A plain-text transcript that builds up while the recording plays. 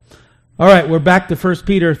All right, we're back to 1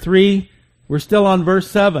 Peter 3. We're still on verse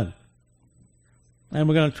 7. And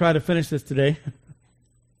we're going to try to finish this today.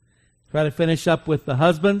 Try to finish up with the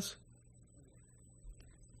husbands.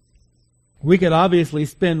 We could obviously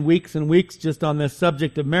spend weeks and weeks just on this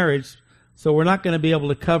subject of marriage, so we're not going to be able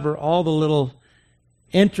to cover all the little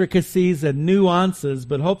intricacies and nuances,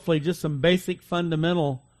 but hopefully just some basic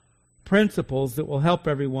fundamental principles that will help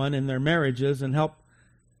everyone in their marriages and help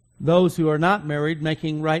those who are not married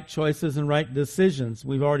making right choices and right decisions.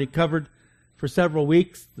 We've already covered for several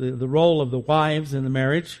weeks the role of the wives in the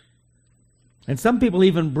marriage. And some people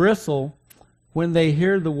even bristle when they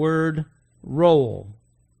hear the word role.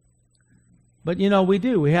 But we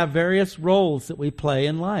do. We have various roles that we play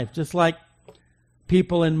in life, just like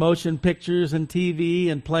people in motion pictures and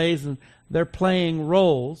TV and plays, and they're playing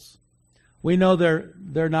roles. We know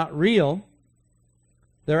they're not real.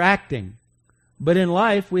 They're acting. But in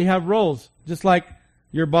life, we have roles. Just like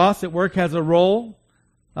your boss at work has a role,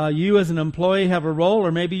 you as an employee have a role,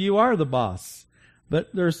 or maybe you are the boss. But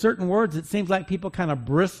there are certain words it seems like people kind of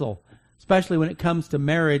bristle, especially when it comes to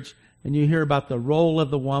marriage, and you hear about the role of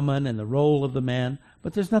the woman and the role of the man.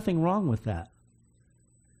 But there's nothing wrong with that.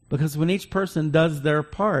 Because when each person does their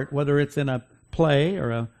part, whether it's in a play or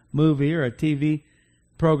a movie or a TV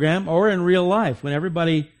program or in real life, when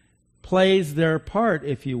everybody plays their part,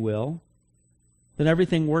 if you will, then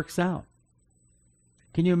everything works out.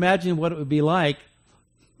 Can you imagine what it would be like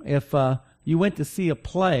if you went to see a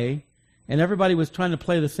play and everybody was trying to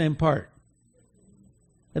play the same part?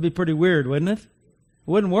 That'd be pretty weird, wouldn't it? It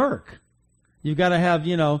wouldn't work. You've got to have,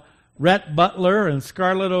 Rhett Butler and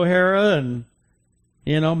Scarlett O'Hara and,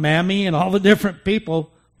 Mammy and all the different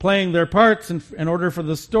people playing their parts in order for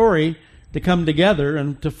the story to come together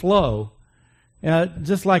and to flow.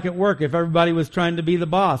 Just like at work, if everybody was trying to be the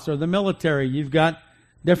boss, or the military, you've got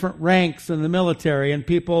different ranks in the military, and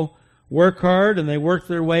people work hard and they work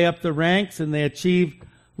their way up the ranks and they achieve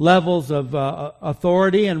levels of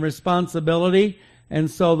authority and responsibility. And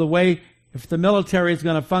so if the military is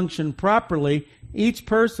going to function properly, each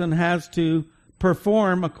person has to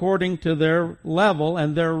perform according to their level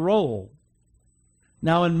and their role.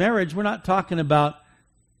 Now in marriage, we're not talking about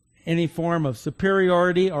any form of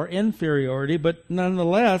superiority or inferiority, but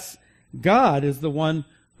nonetheless, God is the one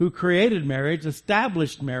who created marriage,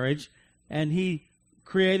 established marriage, and He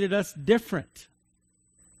created us different,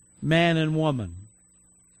 man and woman.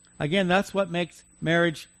 Again, that's what makes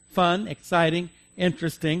marriage fun, exciting,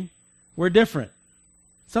 interesting. We're different.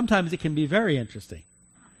 Sometimes it can be very interesting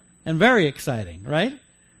and very exciting, right?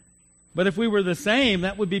 But if we were the same,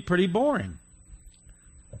 that would be pretty boring.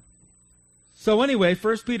 So anyway,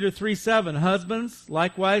 1 Peter 3:7, husbands,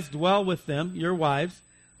 likewise dwell with them, your wives,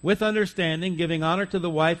 with understanding, giving honor to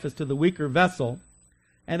the wife as to the weaker vessel,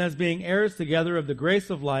 and as being heirs together of the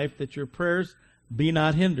grace of life, that your prayers be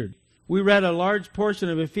not hindered. We read a large portion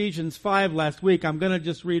of Ephesians 5 last week. I'm going to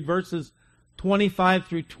just read verses 25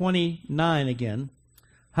 through 29 again.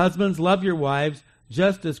 Husbands, love your wives,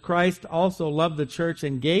 just as Christ also loved the church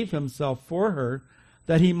and gave himself for her,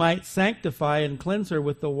 that he might sanctify and cleanse her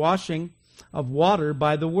with the washing of water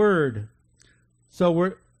by the word.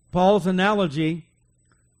 So Paul's analogy,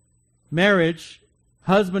 marriage,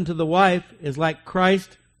 husband to the wife, is like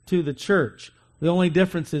Christ to the church. The only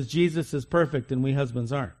difference is Jesus is perfect and we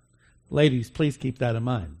husbands aren't. Ladies, please keep that in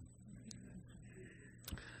mind.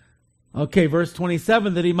 Okay, verse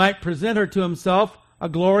 27, that he might present her to himself a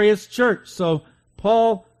glorious church. So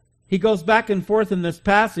Paul, he goes back and forth in this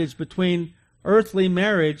passage between earthly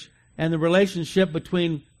marriage and the relationship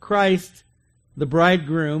between Christ, the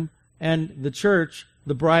bridegroom, and the church,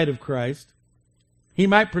 the bride of Christ. He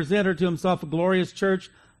might present her to himself a glorious church,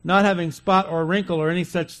 not having spot or wrinkle or any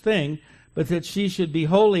such thing, but that she should be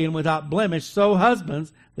holy and without blemish. So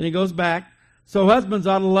husbands, then he goes back, so husbands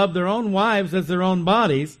ought to love their own wives as their own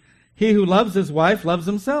bodies. He who loves his wife loves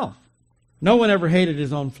himself. No one ever hated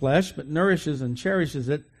his own flesh, but nourishes and cherishes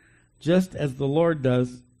it, just as the Lord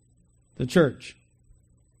does the church.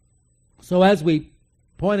 So as we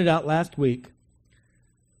pointed out last week,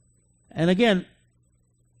 and again,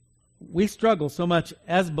 we struggle so much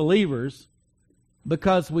as believers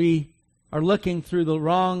because we are looking through the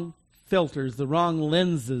wrong filters, the wrong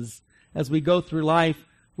lenses. As we go through life,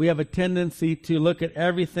 we have a tendency to look at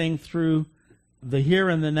everything through the here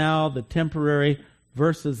and the now, the temporary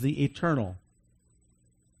versus the eternal.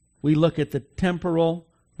 We look at the temporal,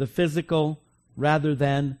 the physical, rather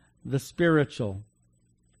than the spiritual.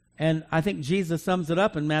 And I think Jesus sums it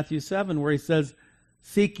up in Matthew 7 where he says,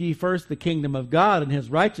 seek ye first the kingdom of God and his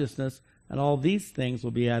righteousness, and all these things will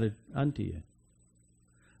be added unto you.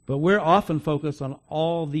 But we're often focused on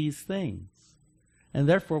all these things. and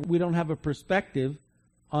therefore we don't have a perspective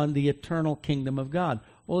on the eternal kingdom of God.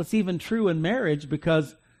 Well, it's even true in marriage,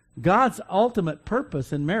 because God's ultimate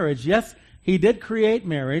purpose in marriage, yes, He did create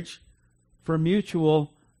marriage for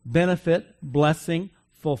mutual benefit, blessing,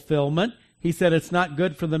 fulfillment. He said it's not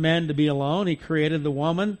good for the man to be alone. He created the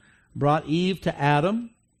woman, brought Eve to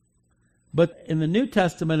Adam. But in the New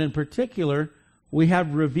Testament in particular, we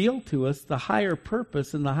have revealed to us the higher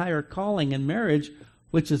purpose and the higher calling in marriage,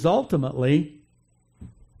 which is ultimately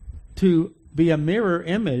to be a mirror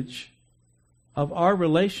image of our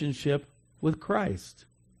relationship with Christ.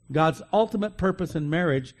 God's ultimate purpose in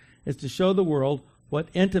marriage is to show the world what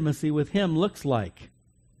intimacy with Him looks like.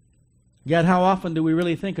 Yet how often do we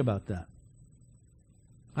really think about that?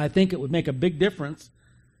 I think it would make a big difference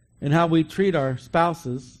in how we treat our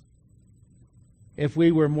spouses if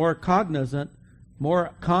we were more cognizant,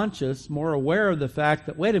 more conscious, more aware of the fact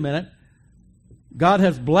that, wait a minute, God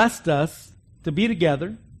has blessed us to be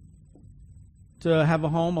together, to have a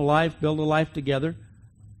home, a life, build a life together.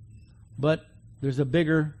 But there's a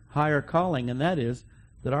bigger, higher calling, and that is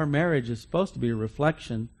that our marriage is supposed to be a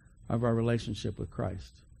reflection of our relationship with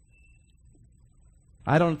Christ.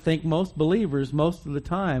 I don't think most believers, most of the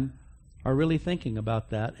time, are really thinking about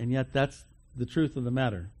that, and yet that's the truth of the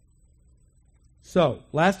matter. So,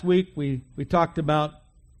 last week we talked about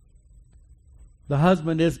the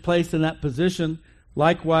husband is placed in that position.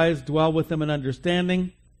 Likewise, dwell with him in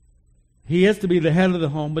understanding. He is to be the head of the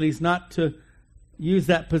home, but he's not to use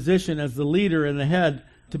that position as the leader and the head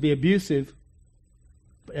to be abusive.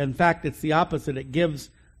 In fact, it's the opposite. It gives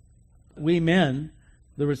we men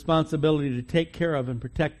the responsibility to take care of and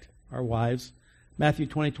protect our wives. Matthew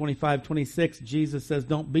 20:25-26, Jesus says,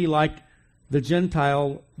 don't be like the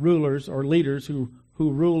Gentile rulers or leaders who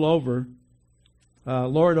rule over,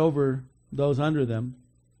 lord over those under them.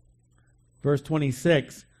 Verse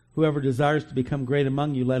 26, whoever desires to become great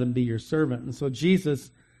among you, let him be your servant. And so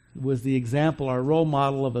Jesus was the example, our role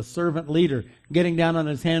model of a servant leader, getting down on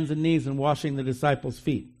his hands and knees and washing the disciples'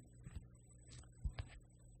 feet.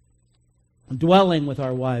 Dwelling with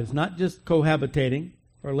our wives, not just cohabitating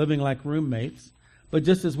or living like roommates, but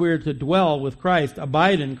just as we're to dwell with Christ,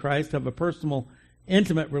 abide in Christ, have a personal,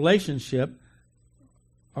 intimate relationship,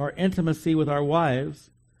 our intimacy with our wives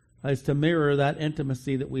is to mirror that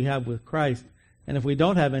intimacy that we have with Christ. And if we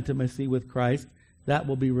don't have intimacy with Christ, that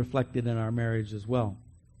will be reflected in our marriage as well.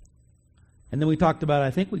 And then we talked about,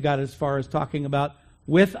 I think we got as far as talking about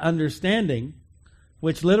with understanding,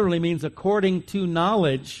 which literally means according to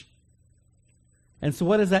knowledge. And so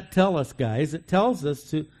what does that tell us, guys? It tells us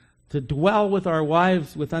to dwell with our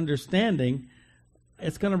wives with understanding.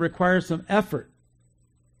 It's going to require some effort,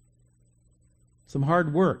 some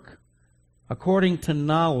hard work, according to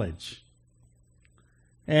knowledge.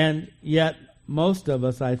 And yet, most of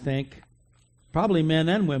us, I think, probably men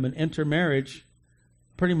and women, enter marriage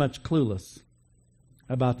pretty much clueless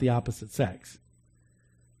about the opposite sex.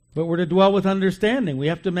 But we're to dwell with understanding. We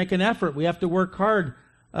have to make an effort. We have to work hard.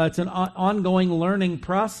 It's an ongoing learning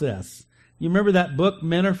process. You remember that book,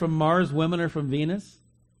 Men Are From Mars, Women Are From Venus?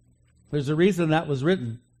 There's a reason that was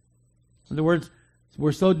written. In other words,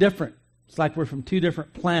 we're so different. It's like we're from two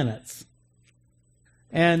different planets.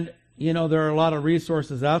 And, you know, there are a lot of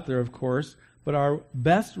resources out there, of course, but our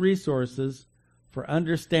best resources for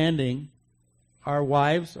understanding our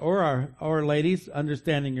wives or our ladies,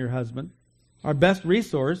 understanding your husband, our best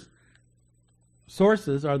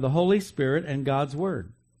sources are the Holy Spirit and God's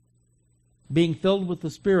Word. Being filled with the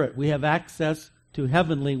Spirit, we have access to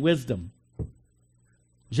heavenly wisdom.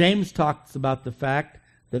 James talks about the fact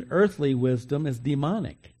that earthly wisdom is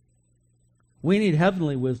demonic. We need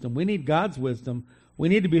heavenly wisdom. We need God's wisdom. We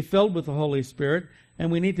need to be filled with the Holy Spirit,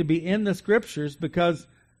 and we need to be in the Scriptures because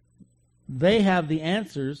they have the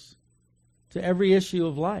answers to every issue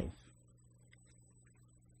of life.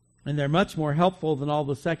 And they're much more helpful than all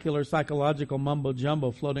the secular psychological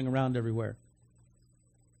mumbo-jumbo floating around everywhere.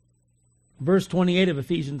 Verse 28 of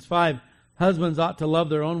Ephesians 5, husbands ought to love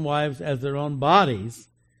their own wives as their own bodies.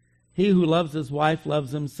 He who loves his wife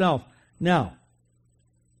loves himself. Now,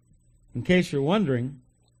 in case you're wondering,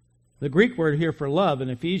 the Greek word here for love in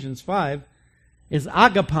Ephesians 5 is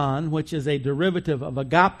agapon, which is a derivative of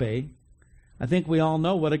agape. I think we all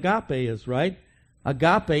know what agape is, right?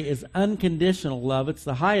 Agape is unconditional love. It's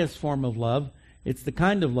the highest form of love. It's the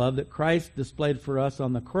kind of love that Christ displayed for us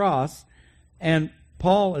on the cross. And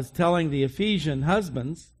Paul is telling the Ephesian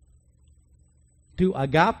husbands to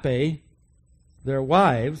agape their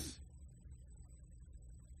wives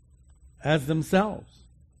as themselves,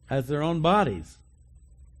 as their own bodies.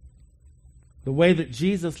 The way that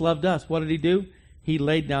Jesus loved us, what did he do? He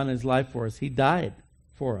laid down his life for us. He died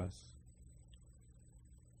for us.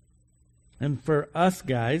 And for us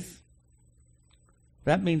guys,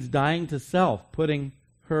 that means dying to self, putting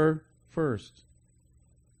her first.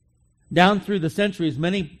 Down through the centuries,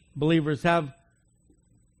 many believers have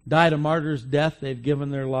died a martyr's death. They've given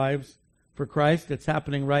their lives for Christ. It's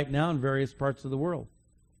happening right now in various parts of the world.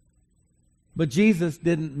 But Jesus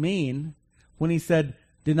didn't mean, when he said,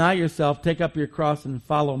 deny yourself, take up your cross and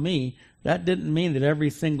follow me, that didn't mean that every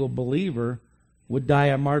single believer would die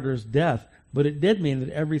a martyr's death. But it did mean that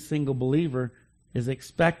every single believer is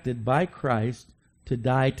expected by Christ to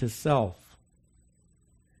die to self.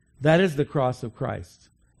 That is the cross of Christ.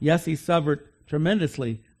 Yes, he suffered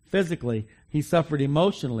tremendously, physically. He suffered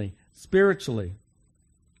emotionally, spiritually.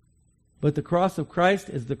 But the cross of Christ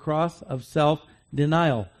is the cross of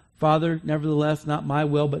self-denial. Father, nevertheless, not my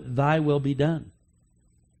will, but thy will be done.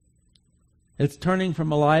 It's turning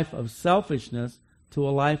from a life of selfishness to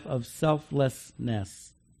a life of selflessness.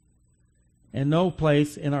 And no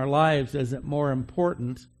place in our lives is it more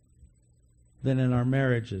important than in our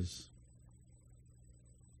marriages.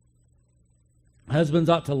 Husbands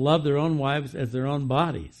ought to love their own wives as their own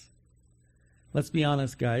bodies. Let's be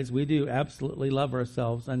honest, guys. We do absolutely love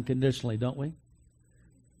ourselves unconditionally, don't we?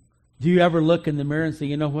 Do you ever look in the mirror and say,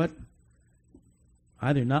 you know what?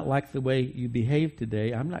 I do not like the way you behave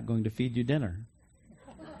today. I'm not going to feed you dinner.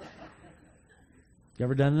 You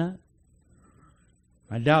ever done that?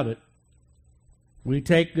 I doubt it. We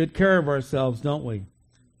take good care of ourselves, don't we?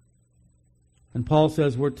 And Paul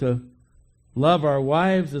says we're to love our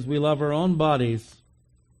wives as we love our own bodies,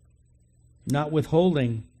 not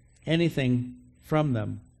withholding anything from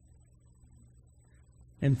them.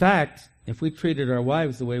 In fact, if we treated our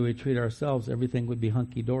wives the way we treat ourselves, everything would be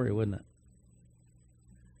hunky-dory, wouldn't it?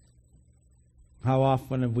 How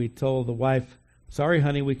often have we told the wife, sorry,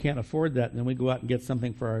 honey, we can't afford that, and then we go out and get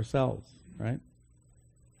something for ourselves, right?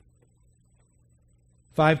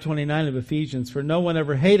 5:29 of Ephesians, for no one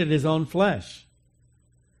ever hated his own flesh.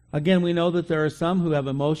 Again, we know that there are some who have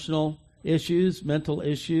emotional issues, mental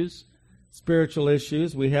issues, spiritual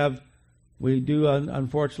issues. We do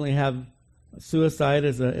unfortunately have suicide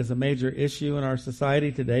as a major issue in our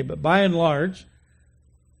society today. But by and large,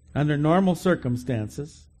 under normal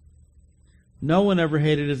circumstances, no one ever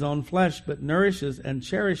hated his own flesh, but nourishes and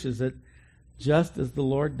cherishes it just as the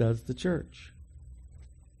Lord does the church.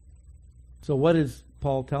 So what is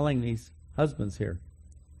Paul telling these husbands here?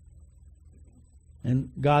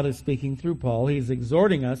 And God is speaking through Paul. He's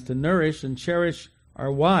exhorting us to nourish and cherish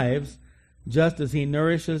our wives just as he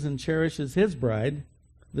nourishes and cherishes his bride,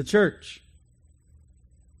 the church.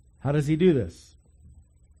 How does he do this?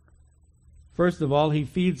 First of all, he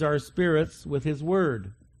feeds our spirits with his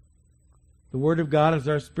word. The word of God is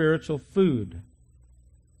our spiritual food.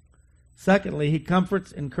 Secondly, he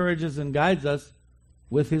comforts, encourages, and guides us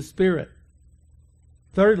with his Spirit.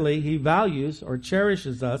 Thirdly, he values or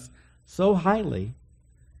cherishes us so highly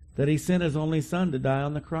that he sent his only Son to die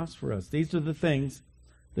on the cross for us. These are the things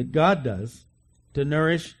that God does to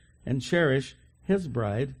nourish and cherish his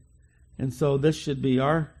bride. And so this should be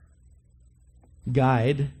our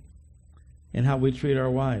guide in how we treat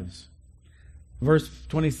our wives. Verse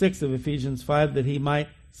 26 of Ephesians 5, that he might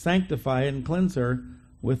sanctify and cleanse her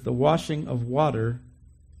with the washing of water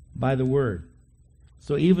by the word.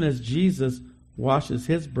 So even as Jesus washes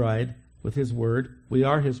his bride with his word, we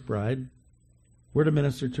are his bride, we're to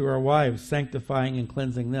minister to our wives, sanctifying and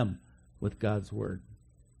cleansing them with God's word.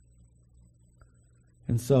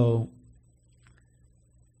 And so,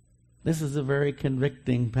 this is a very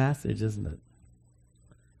convicting passage, isn't it?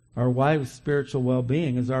 Our wives' spiritual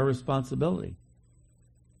well-being is our responsibility,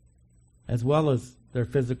 as well as their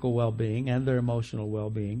physical well-being and their emotional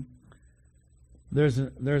well-being. There's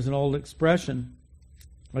an old expression,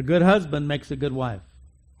 a good husband makes a good wife.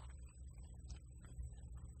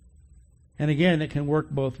 And again, it can work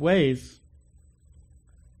both ways.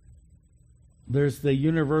 There's the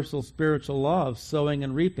universal spiritual law of sowing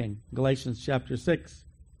and reaping, Galatians chapter 6.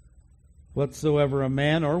 Whatsoever a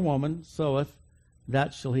man or woman soweth,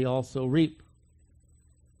 that shall he also reap.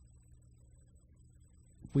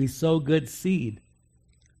 We sow good seed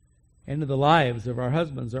into the lives of our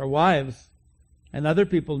husbands, our wives, and other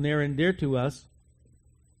people near and dear to us.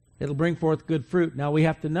 It'll bring forth good fruit. Now we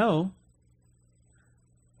have to know,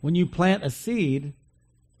 when you plant a seed,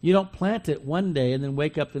 you don't plant it one day and then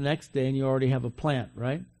wake up the next day and you already have a plant,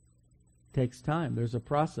 right? It takes time. There's a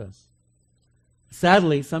process.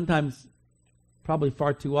 Sadly, sometimes, probably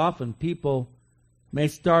far too often, people may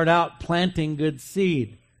start out planting good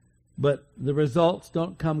seed, but the results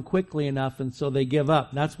don't come quickly enough, and so they give up.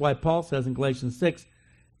 And that's why Paul says in Galatians 6,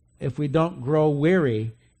 if we don't grow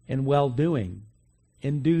weary in well-doing,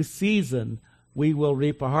 in due season we will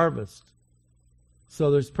reap a harvest. So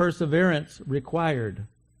there's perseverance required.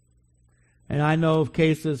 And I know of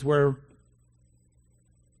cases where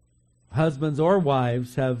husbands or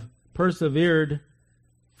wives have persevered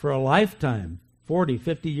for a lifetime, 40,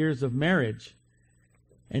 50 years of marriage,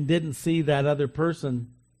 and didn't see that other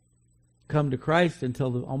person come to Christ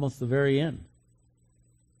until almost the very end.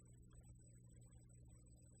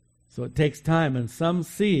 So it takes time, and some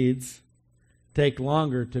seeds take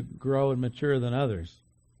longer to grow and mature than others.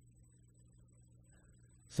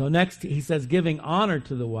 So next, he says, giving honor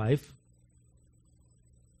to the wife.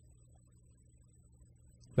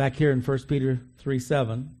 Back here in 1 Peter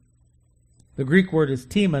 3:7. The Greek word is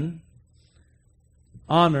timon,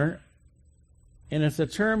 honor, and it's a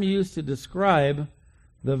term used to describe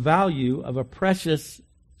the value of a precious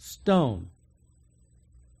stone.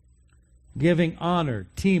 Giving honor,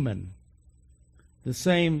 timon, the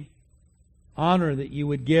same honor that you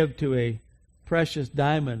would give to a precious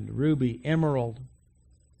diamond, ruby, emerald.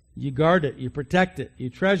 You guard it, you protect it, you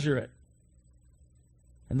treasure it.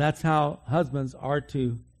 And that's how husbands are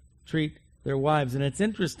to treat their wives. And it's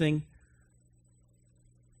interesting,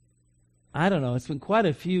 I don't know, it's been quite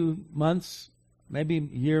a few months, maybe a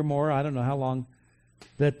year more, I don't know how long,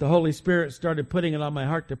 that the Holy Spirit started putting it on my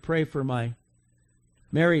heart to pray for my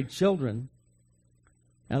married children.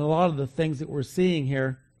 And a lot of the things that we're seeing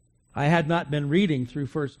here, I had not been reading through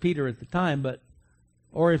 1 Peter at the time,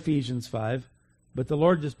 or Ephesians 5, but the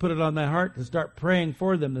Lord just put it on my heart to start praying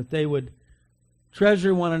for them, that they would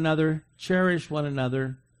treasure one another, cherish one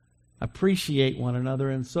another, appreciate one another,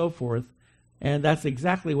 and so forth. And that's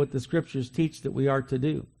exactly what the Scriptures teach that we are to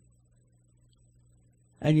do.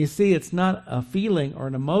 And you see, it's not a feeling or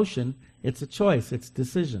an emotion, it's a choice, it's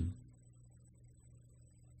decision.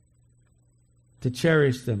 To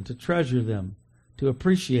cherish them, to treasure them, to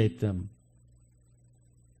appreciate them.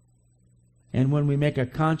 And when we make a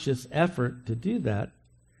conscious effort to do that,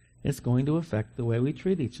 it's going to affect the way we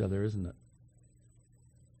treat each other, isn't it?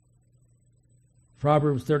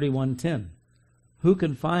 Proverbs 31:10. Who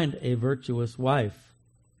can find a virtuous wife?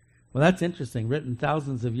 Well, that's interesting, written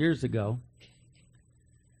thousands of years ago.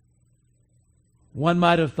 One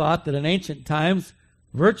might have thought that in ancient times,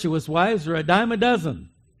 virtuous wives were a dime a dozen.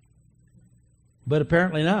 But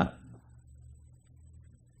apparently not.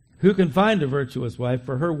 Who can find a virtuous wife?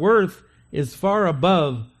 For her worth is far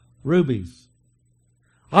above rubies.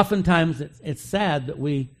 Oftentimes, it's sad that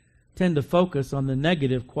we tend to focus on the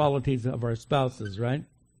negative qualities of our spouses, right?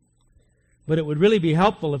 But it would really be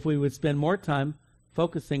helpful if we would spend more time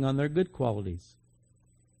focusing on their good qualities.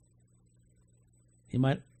 You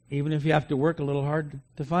might, even if you have to work a little hard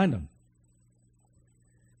to find them.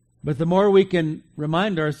 But the more we can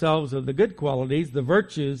remind ourselves of the good qualities, the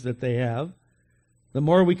virtues that they have, the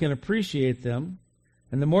more we can appreciate them,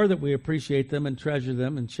 and the more that we appreciate them and treasure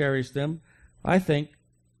them and cherish them, I think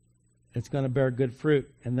it's going to bear good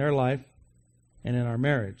fruit in their life and in our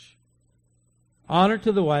marriage. Honor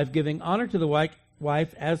to the wife, giving honor to the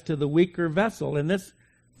wife as to the weaker vessel. And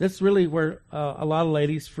this really where a lot of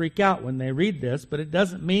ladies freak out when they read this, but it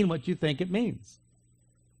doesn't mean what you think it means.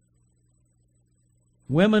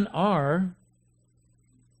 Women are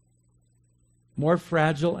more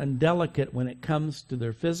fragile and delicate when it comes to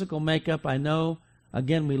their physical makeup. I know,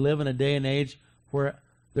 again, we live in a day and age where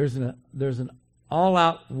there's an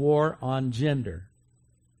all-out war on gender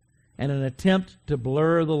and an attempt to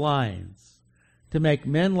blur the lines, to make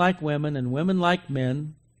men like women and women like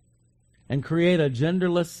men and create a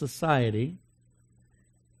genderless society.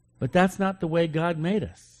 But that's not the way God made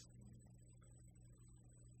us.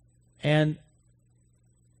 And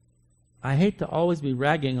I hate to always be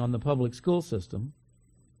ragging on the public school system,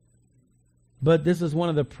 but this is one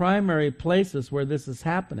of the primary places where this is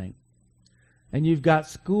happening. And you've got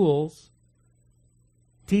schools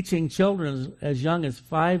teaching children as young as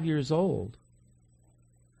 5 years old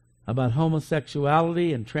about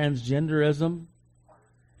homosexuality and transgenderism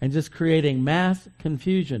and just creating mass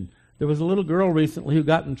confusion. There was a little girl recently who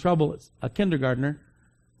got in trouble, a kindergartner,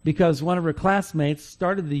 because one of her classmates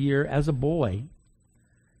started the year as a boy.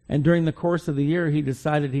 And during the course of the year, he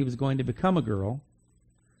decided he was going to become a girl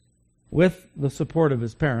with the support of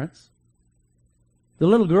his parents. The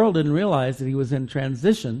little girl didn't realize that he was in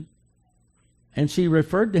transition, and she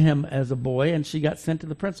referred to him as a boy, and she got sent to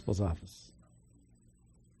the principal's office.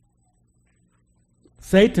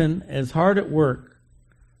 Satan is hard at work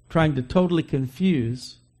trying to totally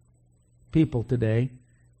confuse people today,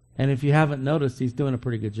 and if you haven't noticed, he's doing a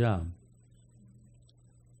pretty good job.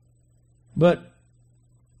 But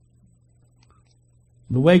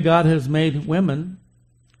the way God has made women,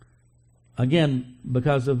 again,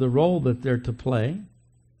 because of the role that they're to play,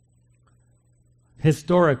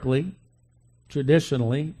 historically,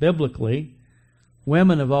 traditionally, biblically,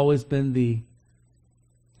 women have always been the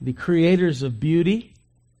creators of beauty.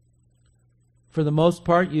 For the most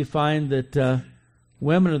part, you find that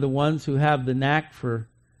women are the ones who have the knack for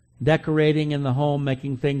decorating in the home,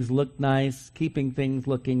 making things look nice, keeping things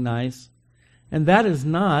looking nice. And that is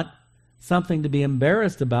not something to be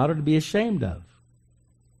embarrassed about or to be ashamed of.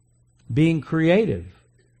 Being creative,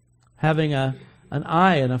 having an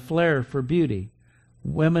eye and a flair for beauty.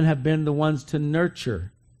 Women have been the ones to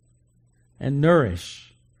nurture and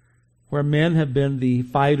nourish, where men have been the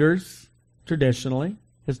fighters, traditionally,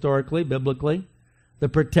 historically, biblically, the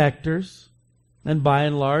protectors, and by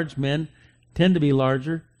and large, men tend to be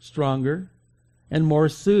larger, stronger, and more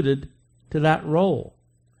suited to that role.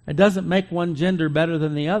 It doesn't make one gender better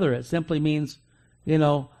than the other. It simply means,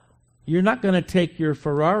 you're not going to take your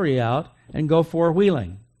Ferrari out and go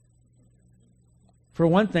four-wheeling. For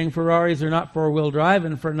one thing, Ferraris are not four-wheel drive,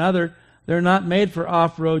 and for another, they're not made for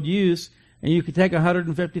off-road use, and you could take a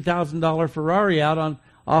 $150,000 Ferrari out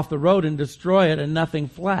off the road and destroy it and nothing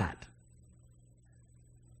flat.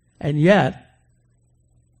 And yet,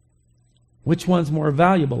 which one's more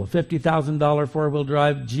valuable, a $50,000 four-wheel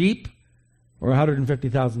drive Jeep or a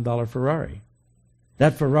 $150,000 Ferrari?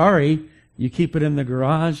 That Ferrari, you keep it in the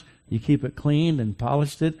garage, you keep it cleaned and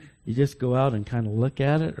polished it, you just go out and kind of look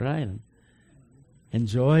at it, right, and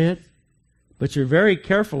enjoy it. But you're very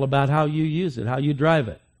careful about how you use it, how you drive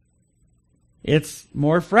it. It's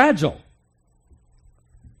more fragile.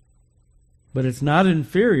 But it's not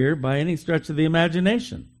inferior by any stretch of the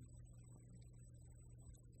imagination.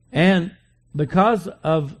 And because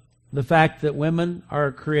of the fact that women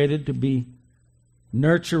are created to be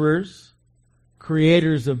nurturers,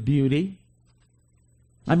 creators of beauty,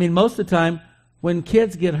 I mean, most of the time, when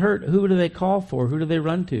kids get hurt, who do they call for? Who do they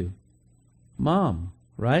run to? Mom,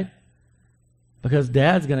 right? Because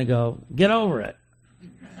dad's going to go, get over it.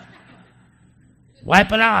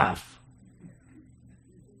 Wipe it off.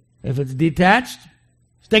 If it's detached,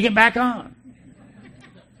 stick it back on.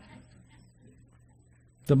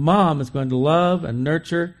 The mom is going to love and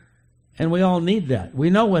nurture, and we all need that.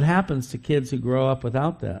 We know what happens to kids who grow up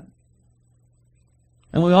without that.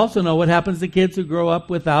 And we also know what happens to kids who grow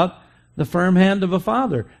up without the firm hand of a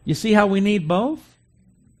father. You see how we need both?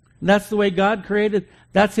 And that's the way God created.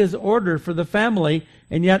 That's His order for the family.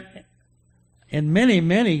 And yet, in many,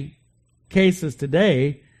 many cases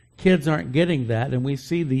today, kids aren't getting that, and we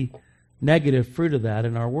see the negative fruit of that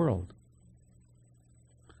in our world.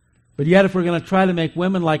 But yet, if we're going to try to make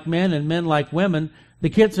women like men and men like women, the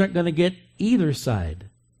kids aren't going to get either side.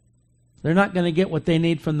 They're not going to get what they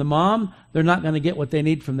need from the mom. They're not going to get what they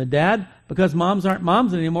need from the dad, because moms aren't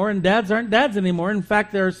moms anymore and dads aren't dads anymore. In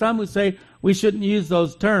fact, there are some who say we shouldn't use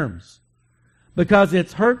those terms because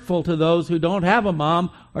it's hurtful to those who don't have a mom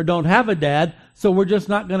or don't have a dad, so we're just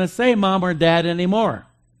not going to say mom or dad anymore.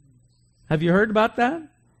 Have you heard about that?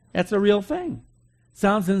 That's a real thing.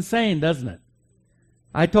 Sounds insane, doesn't it?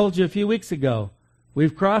 I told you a few weeks ago,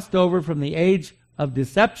 we've crossed over from the age of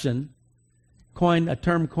deception, a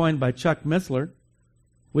term coined by Chuck Missler.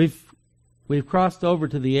 We've crossed over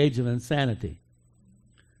to the age of insanity.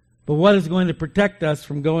 But what is going to protect us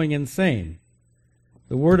from going insane?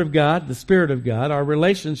 The Word of God, the Spirit of God, our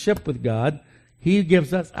relationship with God. He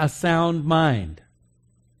gives us a sound mind.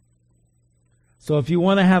 So if you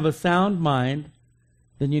want to have a sound mind,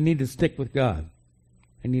 then you need to stick with God.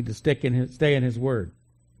 You need to stay in His Word.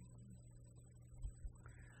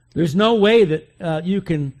 There's no way that you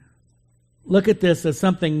can look at this as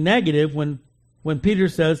something negative when Peter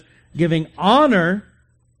says, giving honor,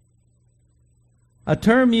 a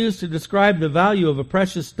term used to describe the value of a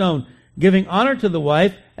precious stone, giving honor to the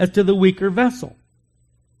wife as to the weaker vessel.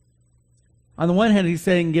 On the one hand, he's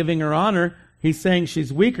saying giving her honor, he's saying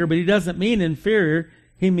she's weaker, but he doesn't mean inferior.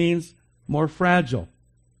 He means more fragile,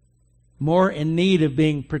 more in need of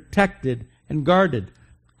being protected and guarded.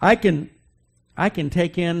 I can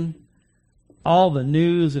take in all the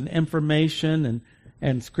news and information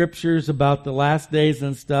and scriptures about the last days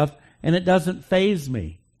and stuff, and it doesn't faze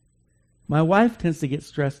me. My wife tends to get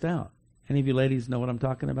stressed out. Any of you ladies know what I'm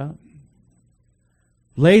talking about?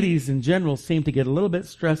 Ladies in general seem to get a little bit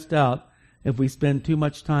stressed out if we spend too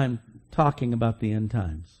much time talking about the end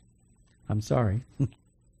times. I'm sorry,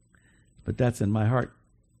 but that's in my heart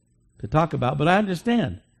to talk about. But I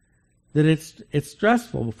understand that it's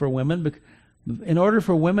stressful for women, because in order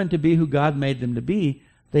for women to be who God made them to be,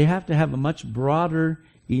 they have to have a much broader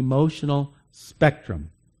emotional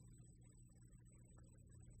spectrum.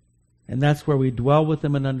 And that's where we dwell with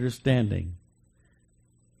them in understanding,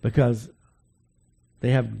 because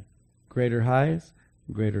they have greater highs,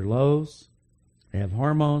 greater lows, they have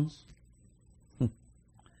hormones,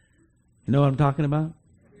 You know what I'm talking about?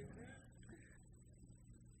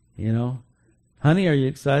 You know, honey, are you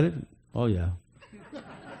excited? Oh, yeah.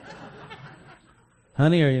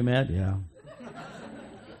 Honey, are you mad? Yeah.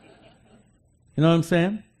 You know what I'm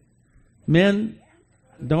saying? Men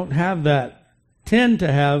don't have that, tend to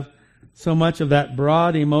have so much of that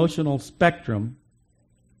broad emotional spectrum.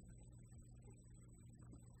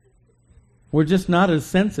 We're just not as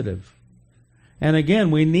sensitive. And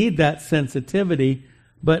again, we need that sensitivity.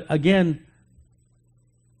 But again,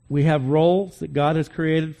 we have roles that God has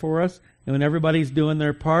created for us. And when everybody's doing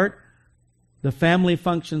their part, the family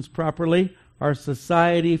functions properly. Our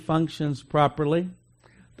society functions properly.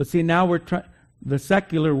 But see, now the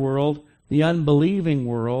secular world, the unbelieving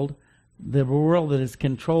world, the world that is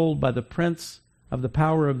controlled by the prince of the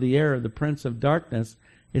power of the air, the prince of darkness,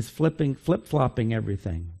 is flip-flopping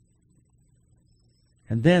everything.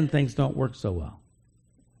 And then things don't work so well.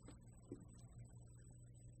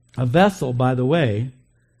 A vessel, by the way,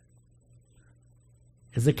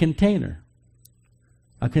 is a container.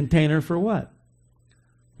 A container for what?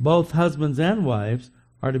 Both husbands and wives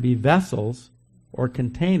are to be vessels or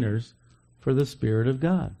containers for the Spirit of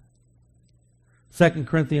God. 2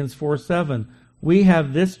 Corinthians 4:7, we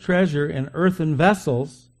have this treasure in earthen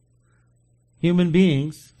vessels, human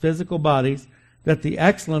beings, physical bodies, that the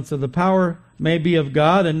excellence of the power may be of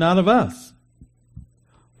God and not of us.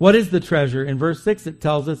 What is the treasure? In verse 6 it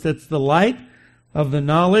tells us it's the light of the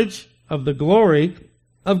knowledge of the glory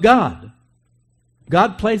of God.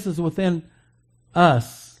 God places within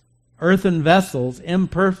us, earthen vessels,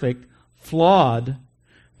 imperfect, flawed,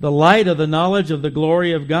 the light of the knowledge of the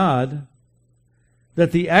glory of God,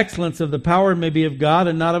 that the excellence of the power may be of God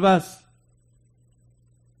and not of us.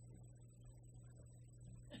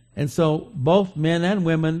 And so both men and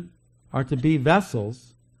women are to be vessels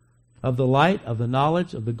of the light of the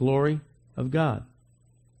knowledge of the glory of God.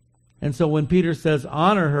 And so when Peter says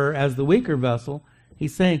honor her as the weaker vessel,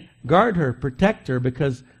 he's saying guard her, protect her,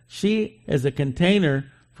 because she is a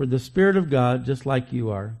container for the Spirit of God just like you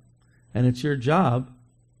are. And it's your job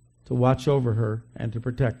to watch over her and to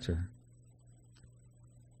protect her.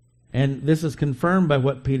 And this is confirmed by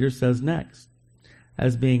what Peter says next,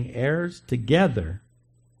 as being heirs together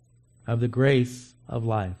of the grace of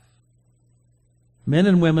life. Men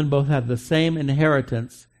and women both have the same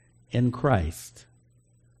inheritance in Christ,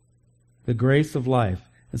 the grace of life.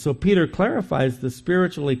 And so Peter clarifies the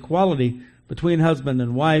spiritual equality between husband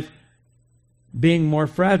and wife. Being more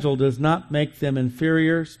fragile does not make them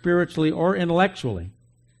inferior spiritually or intellectually.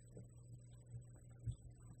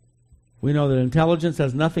 We know that intelligence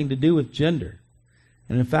has nothing to do with gender.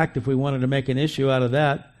 And in fact, if we wanted to make an issue out of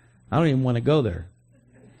that, I don't even want to go there.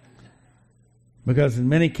 Because in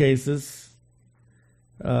many cases,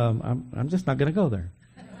 I'm just not going to go there.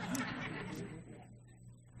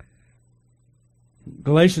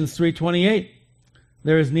 Galatians 3:28,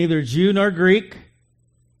 there is neither Jew nor Greek.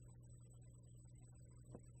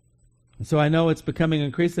 And so I know it's becoming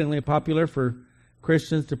increasingly popular for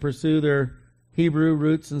Christians to pursue their Hebrew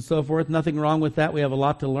roots and so forth. Nothing wrong with that. We have a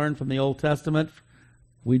lot to learn from the Old Testament.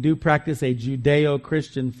 We do practice a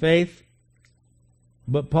Judeo-Christian faith.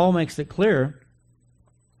 But Paul makes it clear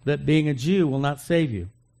that being a Jew will not save you.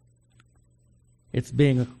 It's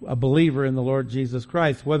being a believer in the Lord Jesus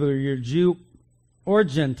Christ, whether you're Jew or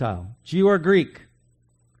Gentile, Jew or Greek.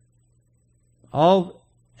 All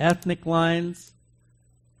ethnic lines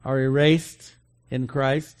are erased in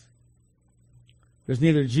Christ. There's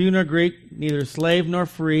neither Jew nor Greek, neither slave nor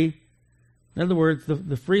free. In other words,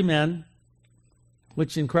 the free man,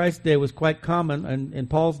 which in Christ's day was quite common, and in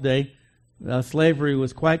Paul's day, slavery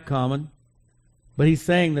was quite common. But he's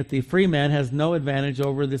saying that the free man has no advantage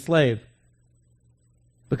over the slave.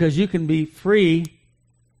 Because you can be free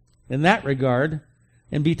in that regard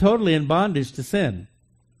and be totally in bondage to sin.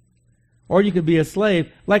 Or you could be a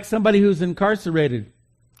slave, like somebody who's incarcerated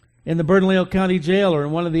in the Bernalillo County Jail or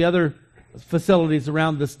in one of the other facilities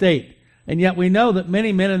around the state. And yet we know that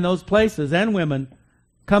many men in those places and women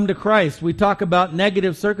come to Christ. We talk about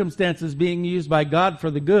negative circumstances being used by God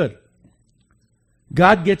for the good.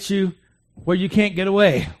 God gets you where you can't get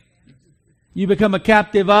away. You become a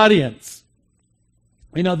captive audience.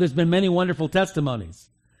 You know, there's been many wonderful testimonies.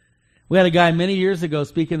 We had a guy many years ago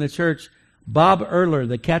speak in the church, Bob Erler,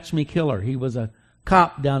 the Catch Me Killer. He was a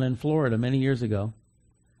cop down in Florida many years ago.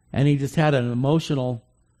 And he just had an emotional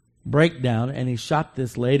breakdown, and he shot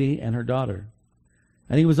this lady and her daughter.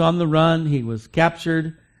 And he was on the run. He was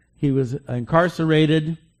captured. He was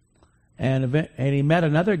incarcerated. And he met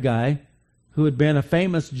another guy who had been a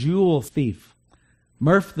famous jewel thief,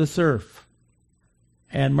 Murph the Surf.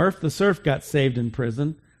 And Murph the Surf got saved in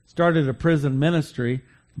prison, started a prison ministry.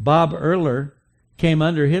 Bob Ehrler came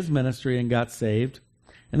under his ministry and got saved.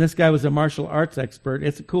 And this guy was a martial arts expert.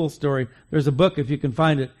 It's a cool story. There's a book, if you can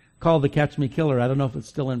find it, called The Catch Me Killer. I don't know if it's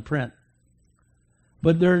still in print.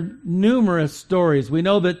 But there are numerous stories. We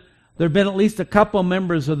know that there have been at least a couple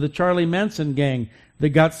members of the Charlie Manson gang that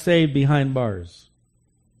got saved behind bars.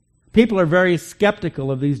 People are very skeptical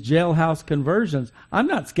of these jailhouse conversions. I'm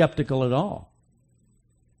not skeptical at all.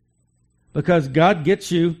 Because God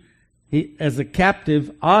gets you as a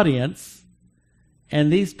captive audience,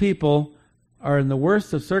 and these people are in the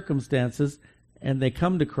worst of circumstances, and they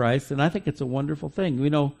come to Christ, and I think it's a wonderful thing. We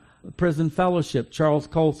know Prison Fellowship, Charles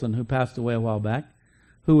Colson, who passed away a while back,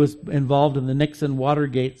 who was involved in the Nixon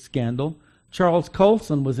Watergate scandal. Charles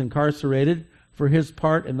Colson was incarcerated for his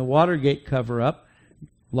part in the Watergate cover-up.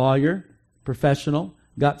 Lawyer, professional,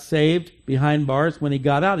 got saved behind bars. When he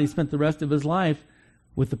got out, he spent the rest of his life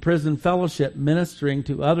with the Prison Fellowship ministering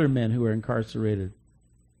to other men who were incarcerated.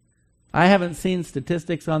 I haven't seen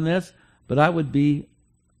statistics on this, but I would be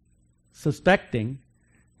suspecting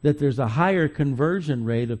that there's a higher conversion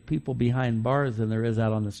rate of people behind bars than there is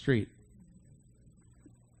out on the street.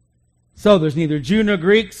 So there's neither Jew nor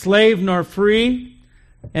Greek, slave nor free,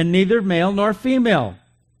 and neither male nor female.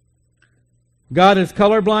 God is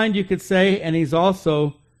colorblind, you could say, and He's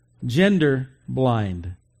also gender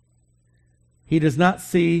blind. He does not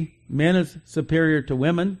see men as superior to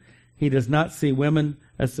women. He does not see women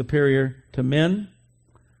as superior to men.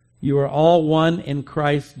 You are all one in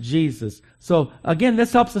Christ Jesus. So, again,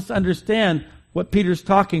 this helps us understand what Peter's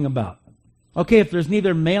talking about. Okay, if there's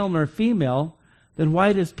neither male nor female, then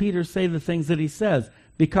why does Peter say the things that he says?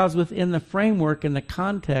 Because within the framework and the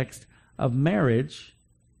context of marriage,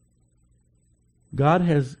 God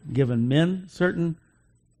has given men certain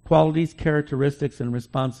qualities, characteristics, and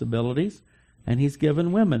responsibilities, and He's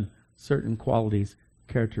given women certain qualities,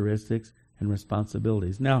 characteristics, and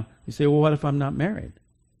responsibilities. Now, you say, well, what if I'm not married?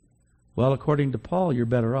 Well, according to Paul, you're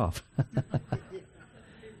better off.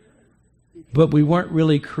 But we weren't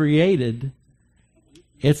really created.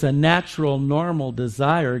 It's a natural, normal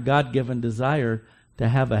desire, God-given desire, to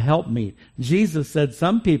have a helpmeet. Jesus said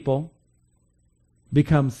some people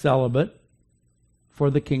become celibate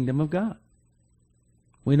for the kingdom of God.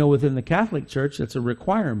 We know within the Catholic Church that's a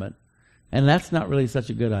requirement, and that's not really such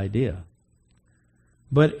a good idea.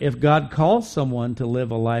 But if God calls someone to live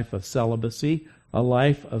a life of celibacy, a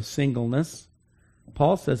life of singleness,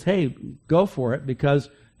 Paul says, hey, go for it because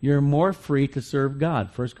you're more free to serve God.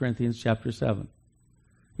 1 Corinthians chapter 7.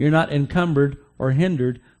 You're not encumbered or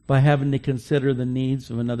hindered by having to consider the needs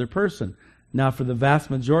of another person. Now, for the vast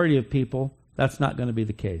majority of people, that's not going to be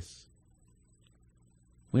the case.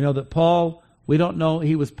 We know that Paul, we don't know,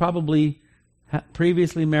 he was probably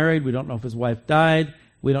previously married. We don't know if his wife died.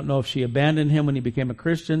 We don't know if she abandoned him when he became a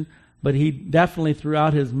Christian. But he definitely,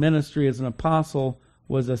 throughout his ministry as an apostle,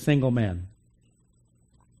 was a single man.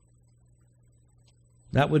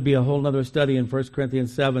 That would be a whole other study in 1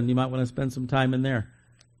 Corinthians 7. You might want to spend some time in there.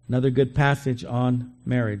 Another good passage on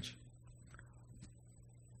marriage.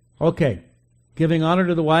 Okay. Giving honor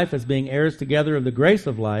to the wife as being heirs together of the grace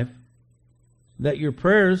of life, that your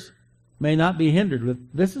prayers may not be hindered.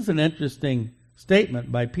 This is an interesting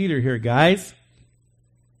statement by Peter here, guys.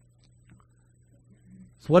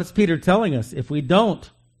 So what is Peter telling us? If we don't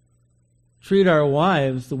treat our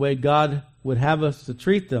wives the way God would have us to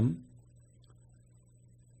treat them,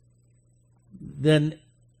 then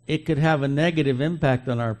it could have a negative impact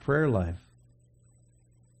on our prayer life.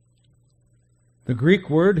 The Greek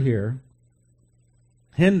word here,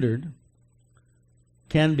 hindered,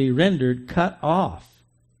 can be rendered cut off.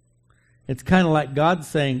 It's kind of like God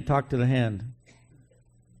saying, talk to the hand.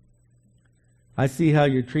 I see how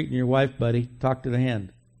you're treating your wife, buddy. Talk to the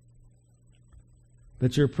hand.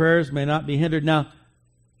 That your prayers may not be hindered. Now,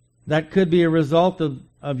 that could be a result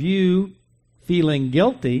of you feeling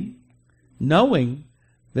guilty, knowing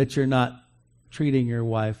that you're not treating your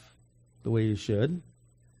wife the way you should,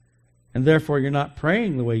 and therefore you're not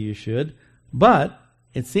praying the way you should. But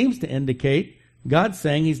it seems to indicate God's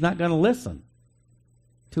saying He's not going to listen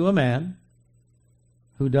to a man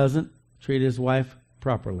who doesn't treat his wife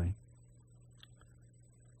properly.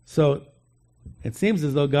 So it seems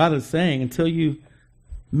as though God is saying, until you,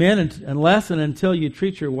 men, unless and until you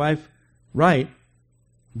treat your wife right,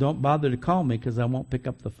 don't bother to call me because I won't pick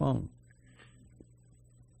up the phone.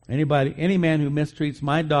 Any man who mistreats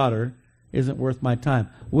my daughter isn't worth my time.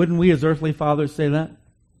 Wouldn't we as earthly fathers say that?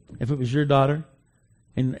 If it was your daughter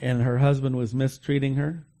and her husband was mistreating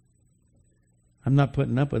her? I'm not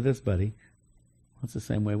putting up with this, buddy. It's the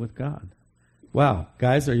same way with God. Wow,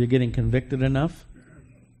 guys, are you getting convicted enough?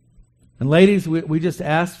 And ladies, we just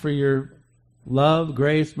ask for your Love,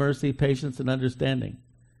 grace, mercy, patience, and understanding.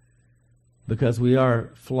 Because we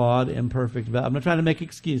are flawed, imperfect. I'm not trying to make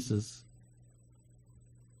excuses.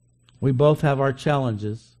 We both have our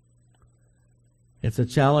challenges. It's a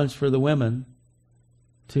challenge for the women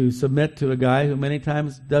to submit to a guy who many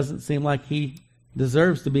times doesn't seem like he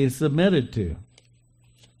deserves to be submitted to.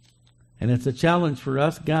 And it's a challenge for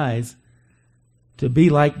us guys to be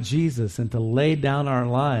like Jesus and to lay down our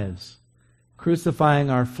lives, crucifying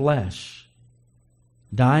our flesh,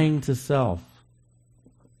 dying to self.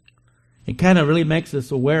 It kind of really makes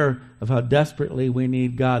us aware of how desperately we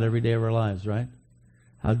need God every day of our lives, right?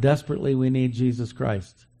 How desperately we need Jesus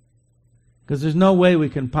Christ. Because there's no way we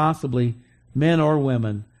can possibly, men or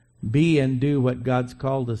women, be and do what God's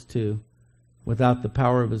called us to without the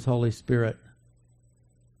power of His Holy Spirit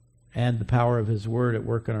and the power of His Word at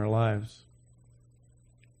work in our lives.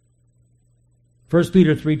 1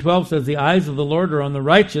 Peter 3:12 says, "The eyes of the Lord are on the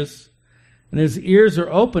righteous, and His ears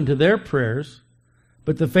are open to their prayers,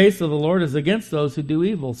 but the face of the Lord is against those who do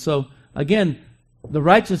evil." So, again, the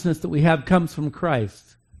righteousness that we have comes from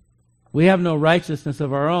Christ. We have no righteousness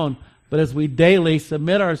of our own, but as we daily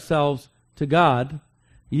submit ourselves to God,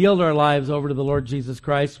 yield our lives over to the Lord Jesus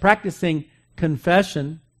Christ, practicing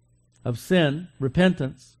confession of sin,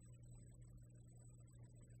 repentance,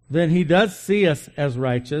 then He does see us as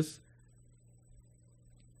righteous.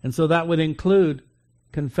 And so that would include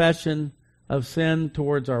confession of sin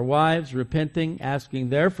towards our wives, repenting, asking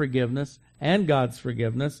their forgiveness and God's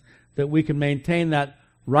forgiveness, that we can maintain that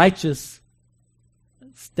righteous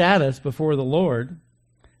status before the Lord.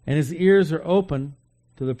 And His ears are open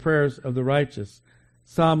to the prayers of the righteous.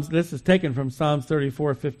 This is taken from Psalms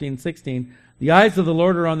 34, 15, 16. "The eyes of the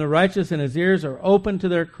Lord are on the righteous, and His ears are open to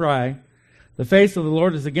their cry. The face of the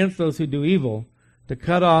Lord is against those who do evil, to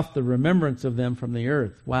cut off the remembrance of them from the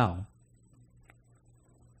earth." Wow.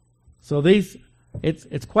 So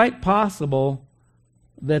it's quite possible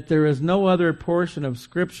that there is no other portion of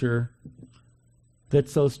Scripture that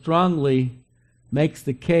so strongly makes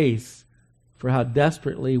the case for how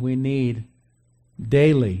desperately we need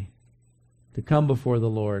daily to come before the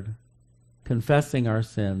Lord, confessing our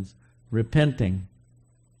sins, repenting.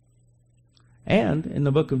 And in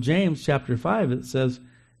the book of James, chapter 5, it says,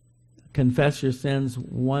 "Confess your sins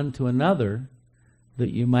one to another,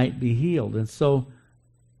 that you might be healed." And so,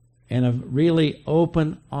 in a really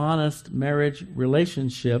open, honest marriage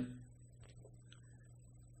relationship,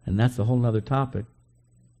 and that's a whole other topic,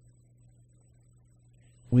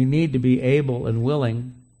 we need to be able and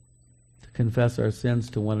willing to confess our sins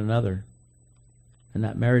to one another in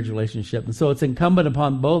that marriage relationship. And so it's incumbent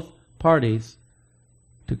upon both parties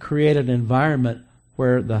to create an environment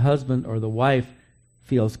where the husband or the wife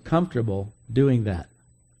feels comfortable doing that.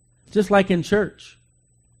 Just like in church.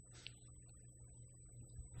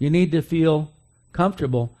 You need to feel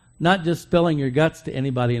comfortable, not just spilling your guts to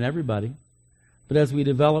anybody and everybody, but as we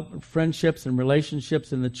develop friendships and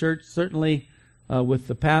relationships in the church, certainly with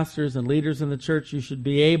the pastors and leaders in the church, you should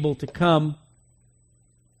be able to come,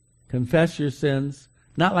 confess your sins,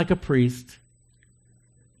 not like a priest,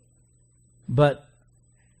 but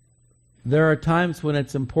there are times when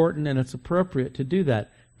it's important and it's appropriate to do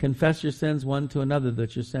that. Confess your sins one to another,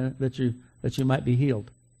 that you might be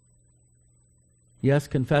healed. Yes,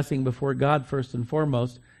 confessing before God first and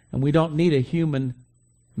foremost, and we don't need a human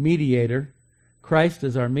mediator. Christ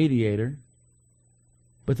is our mediator.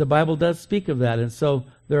 But the Bible does speak of that, and so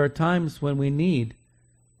there are times when we need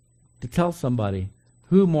to tell somebody,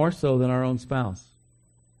 who more so than our own spouse.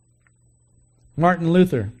 Martin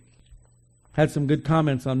Luther had some good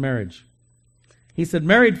comments on marriage. He said,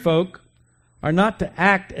 "Married folk are not to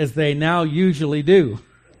act as they now usually do.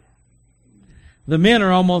 The men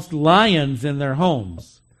are almost lions in their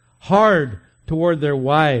homes, hard toward their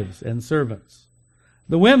wives and servants.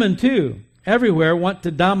 The women, too, everywhere want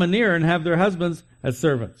to domineer and have their husbands as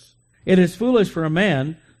servants. It is foolish for a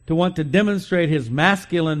man to want to demonstrate his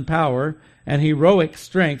masculine power and heroic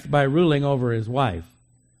strength by ruling over his wife.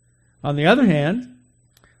 On the other hand,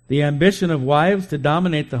 the ambition of wives to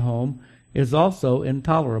dominate the home is also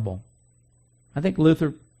intolerable." I think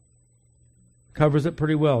Luther covers it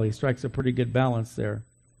pretty well. He strikes a pretty good balance there.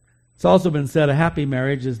 It's also been said a happy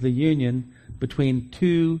marriage is the union between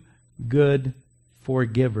two good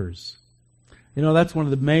forgivers. You know, that's one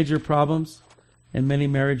of the major problems in many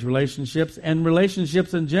marriage relationships and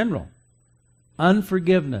relationships in general.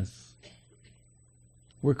 Unforgiveness.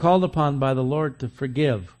 We're called upon by the Lord to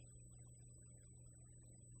forgive.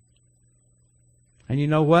 And you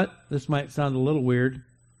know what? This might sound a little weird,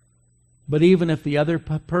 but even if the other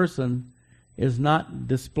person is not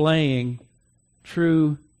displaying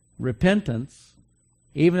true repentance,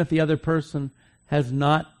 even if the other person has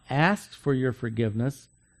not asked for your forgiveness,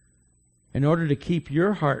 in order to keep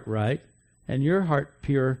your heart right and your heart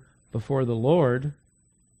pure before the Lord.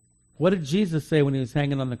 What did Jesus say when he was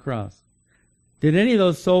hanging on the cross? Did any of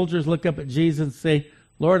those soldiers look up at Jesus and say,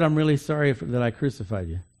 Lord, I'm really sorry that I crucified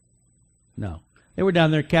you? No. They were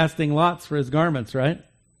down there casting lots for his garments, right?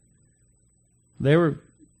 They were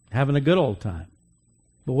having a good old time.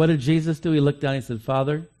 But what did Jesus do? He looked down and he said,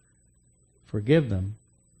 Father, forgive them,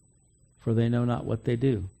 for they know not what they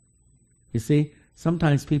do. You see,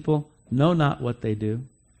 sometimes people know not what they do,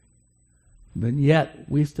 but yet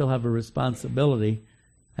we still have a responsibility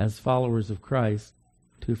as followers of Christ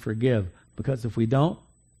to forgive. Because if we don't,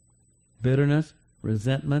 bitterness,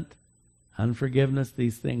 resentment, unforgiveness,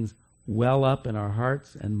 these things well up in our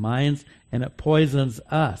hearts and minds, and it poisons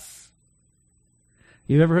us.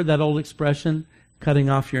 You ever heard that old expression, cutting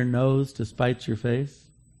off your nose to spite your face?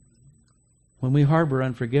 When we harbor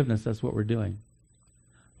unforgiveness, that's what we're doing.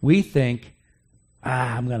 We think,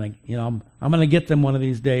 I'm gonna get them one of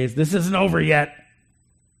these days. This isn't over yet.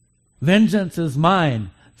 Vengeance is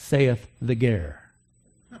mine, saith the Gare.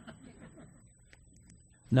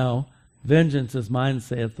 No, vengeance is mine,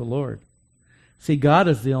 saith the Lord. See, God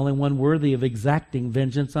is the only one worthy of exacting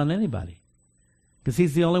vengeance on anybody, because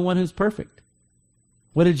he's the only one who's perfect.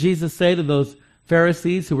 What did Jesus say to those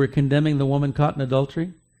Pharisees who were condemning the woman caught in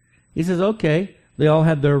adultery? He says, okay, they all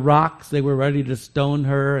had their rocks, they were ready to stone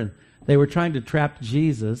her, and they were trying to trap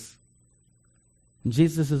Jesus. And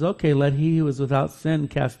Jesus says, okay, let he who is without sin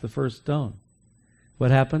cast the first stone. What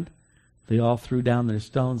happened? They all threw down their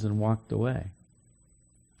stones and walked away,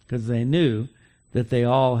 because they knew that they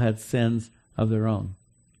all had sins of their own.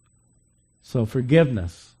 So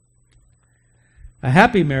forgiveness. A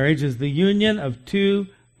happy marriage is the union of two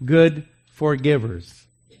good forgivers.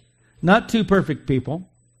 Not two perfect people.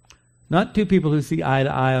 Not two people who see eye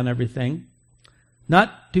to eye on everything.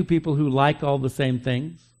 Not two people who like all the same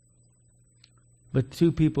things. But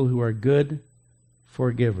two people who are good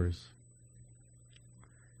forgivers.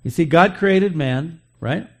 You see, God created man,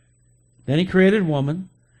 right? Then he created woman.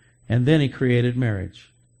 And then he created marriage.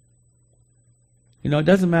 You know, it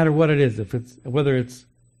doesn't matter what it is, whether it's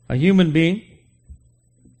a human being,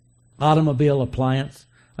 automobile, appliance,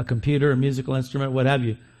 a computer, a musical instrument, what have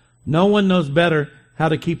you. No one knows better how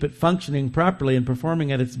to keep it functioning properly and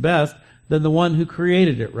performing at its best than the one who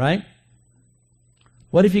created it, right?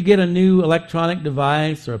 What if you get a new electronic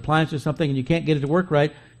device or appliance or something and you can't get it to work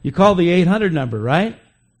right? You call the 800 number, right?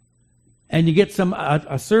 And you get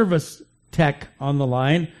a service tech on the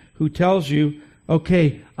line who tells you,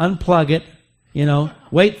 okay, unplug it,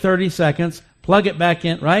 wait 30 seconds, plug it back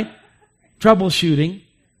in, right? Troubleshooting.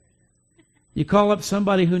 You call up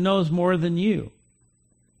somebody who knows more than you.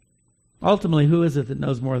 Ultimately, who is it that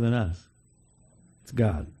knows more than us? It's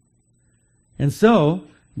God. And so,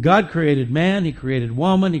 God created man, he created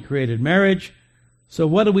woman, he created marriage. So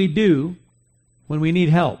what do we do when we need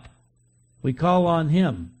help? We call on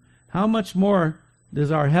him. How much more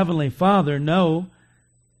does our Heavenly Father know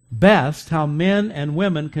best how men and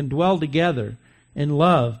women can dwell together in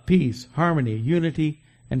love, peace, harmony, unity,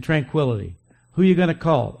 and tranquility? Who are you going to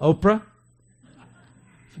call? Oprah?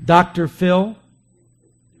 Dr. Phil?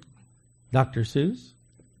 Dr. Seuss?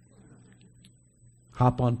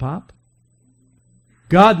 Hop on Pop?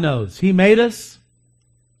 God knows. He made us.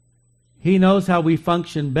 He knows how we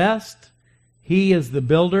function best. He is the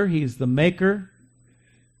builder. He's the maker.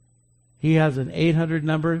 He has an 800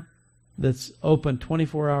 number that's open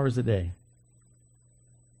 24 hours a day.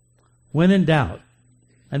 When in doubt,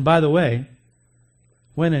 and by the way,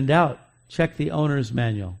 when in doubt, check the owner's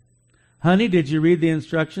manual. Honey, did you read the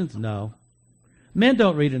instructions? No. Men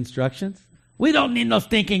don't read instructions. We don't need no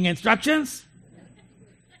stinking instructions.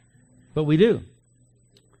 But we do.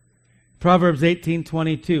 Proverbs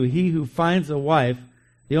 18:22, he who finds a wife,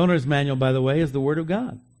 the owner's manual, by the way, is the Word of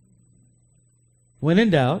God. When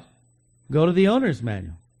in doubt, go to the owner's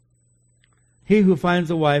manual. He who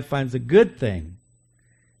finds a wife finds a good thing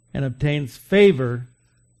and obtains favor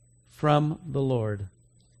from the Lord.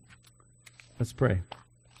 Let's pray.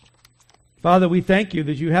 Father, we thank you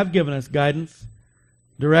that you have given us guidance,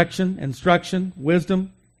 direction, instruction,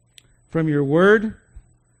 wisdom from your Word,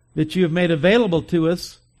 that you have made available to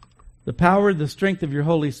us the power, the strength of your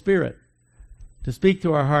Holy Spirit to speak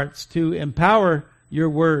to our hearts, to empower your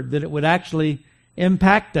Word, that it would actually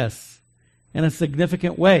impact us in a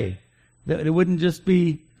significant way, that it wouldn't just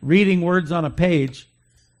be reading words on a page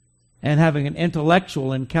and having an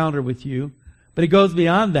intellectual encounter with you, but it goes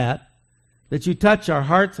beyond that, that you touch our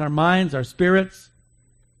hearts, our minds, our spirits.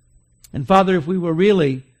 And Father, if we will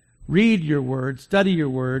really read your Word, study your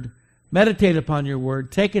Word, meditate upon your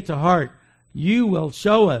word, take it to heart. You will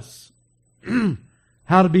show us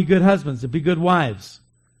how to be good husbands, to be good wives,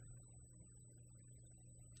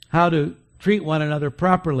 how to treat one another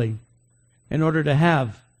properly in order to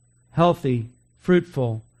have healthy,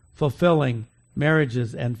 fruitful, fulfilling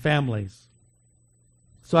marriages and families.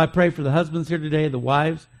 So I pray for the husbands here today, the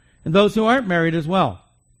wives, and those who aren't married as well.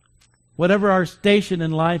 Whatever our station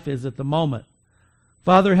in life is at the moment,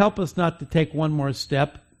 Father, help us not to take one more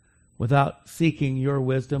step without seeking your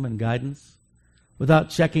wisdom and guidance, without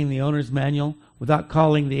checking the owner's manual, without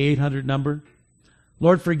calling the 800 number.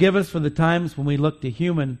 Lord, forgive us for the times when we look to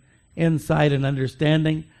human insight and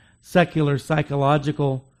understanding, secular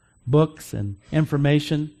psychological books and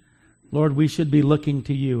information. Lord, we should be looking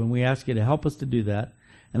to you, and we ask you to help us to do that.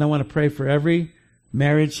 And I want to pray for every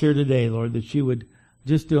marriage here today, Lord, that you would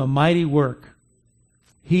just do a mighty work,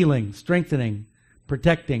 healing, strengthening,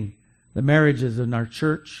 protecting the marriages in our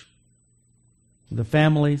church, the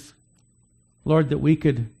families. Lord, that we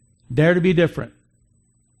could dare to be different,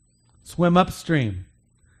 swim upstream,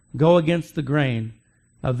 go against the grain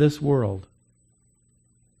of this world.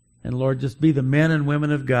 And Lord, just be the men and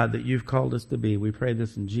women of God that you've called us to be. We pray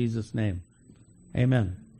this in Jesus' name. Amen.